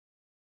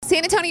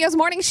San Antonio's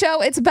morning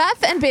show. It's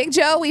Beth and Big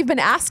Joe. We've been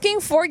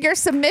asking for your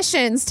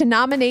submissions to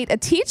nominate a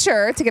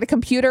teacher to get a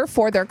computer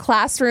for their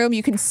classroom.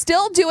 You can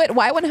still do it,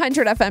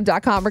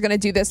 y100fm.com. We're going to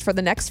do this for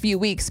the next few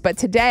weeks. But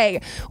today,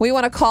 we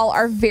want to call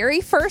our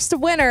very first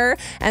winner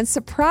and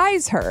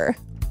surprise her.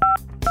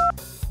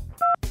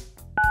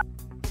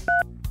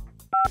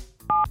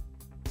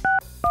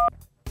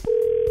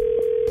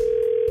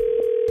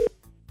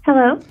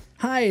 Hello?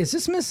 Hi, is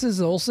this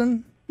Mrs.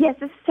 Olson? Yes,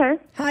 this is her.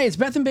 Hi, it's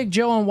Beth and Big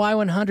Joe on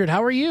Y100.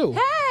 How are you?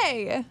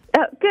 Hey!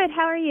 Oh, good.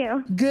 How are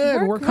you?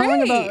 Good. We're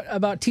calling great.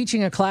 about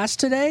teaching a class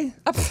today.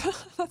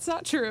 That's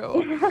not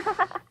true.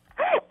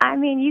 I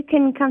mean, you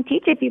can come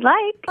teach if you'd like.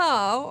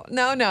 Oh,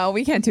 no,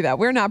 we can't do that.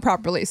 We're not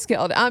properly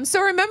skilled. So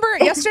remember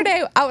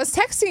yesterday I was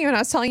texting you and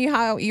I was telling you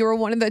how you were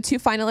one of the 2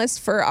 finalists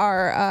for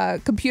our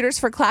Computers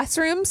for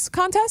Classrooms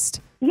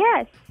contest?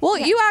 Yes. Well,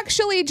 you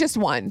actually just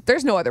won.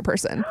 There's no other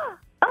person.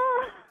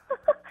 Oh,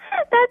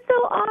 that's so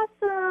awesome.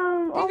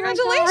 Oh my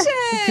Congratulations.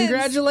 gosh.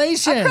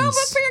 Congratulations. A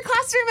Chromebook for your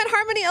classroom at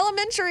Harmony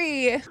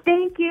Elementary.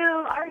 Thank you.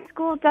 Our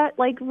school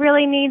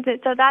really needs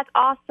it, so that's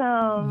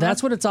awesome.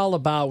 That's what it's all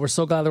about. We're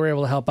so glad that we're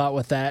able to help out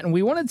with that. And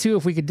we wanted to,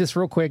 if we could just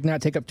real quick,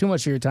 not take up too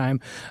much of your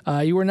time.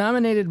 You were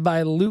nominated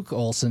by Luke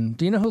Olson.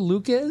 Do you know who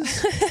Luke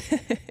is?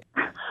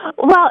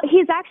 Well,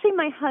 he's actually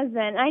my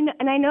husband.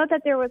 I know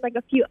that there was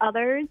a few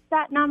others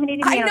that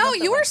nominated me. I know,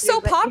 you were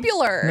so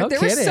popular. No there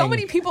were so kidding.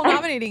 many people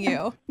nominating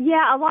you.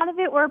 Yeah, a lot of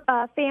it were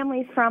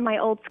families from my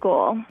old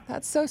school.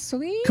 That's so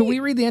sweet. Could we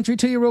read the entry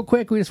to you real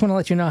quick? We just want to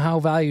let you know how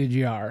valued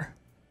you are.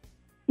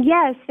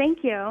 Yes,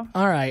 thank you.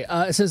 All right.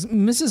 It says,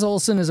 Mrs.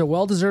 Olson is a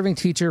well-deserving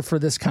teacher for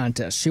this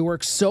contest. She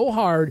works so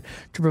hard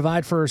to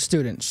provide for her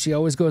students. She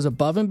always goes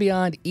above and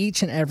beyond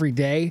each and every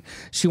day.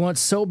 She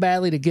wants so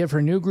badly to give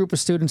her new group of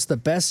students the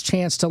best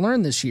chance to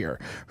learn this year.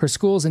 Her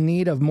school is in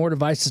need of more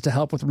devices to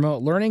help with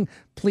remote learning.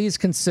 Please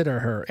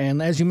consider her.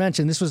 And as you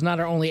mentioned, this was not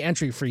our only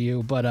entry for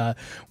you, but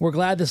we're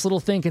glad this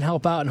little thing can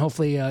help out and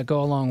hopefully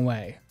go a long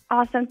way.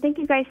 Awesome. Thank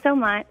you guys so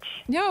much.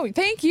 No,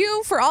 thank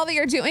you for all that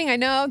you're doing. I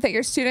know that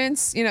your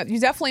students, you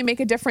definitely make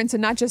a difference in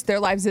not just their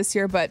lives this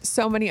year, but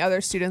so many other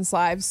students'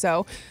 lives.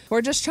 So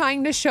we're just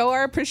trying to show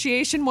our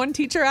appreciation one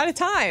teacher at a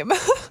time.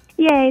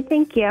 Yay,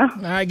 thank you. All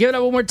right, give it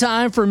up one more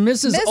time for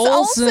Mrs. Miss Olson.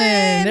 Olson.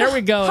 There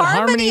we go. at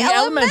Harmony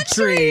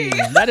Elementary.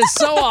 That is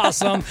so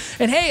awesome.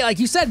 And hey, like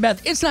you said,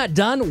 Beth, it's not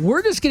done.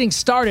 We're just getting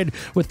started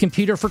with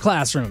Computer for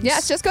Classrooms.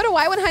 Yes, just go to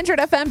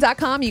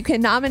y100fm.com. You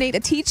can nominate a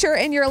teacher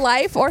in your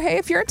life. Or hey,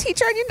 if you're a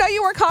teacher and you know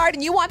you work hard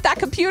and you want that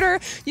computer,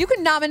 you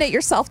can nominate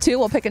yourself too.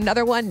 We'll pick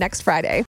another one next Friday.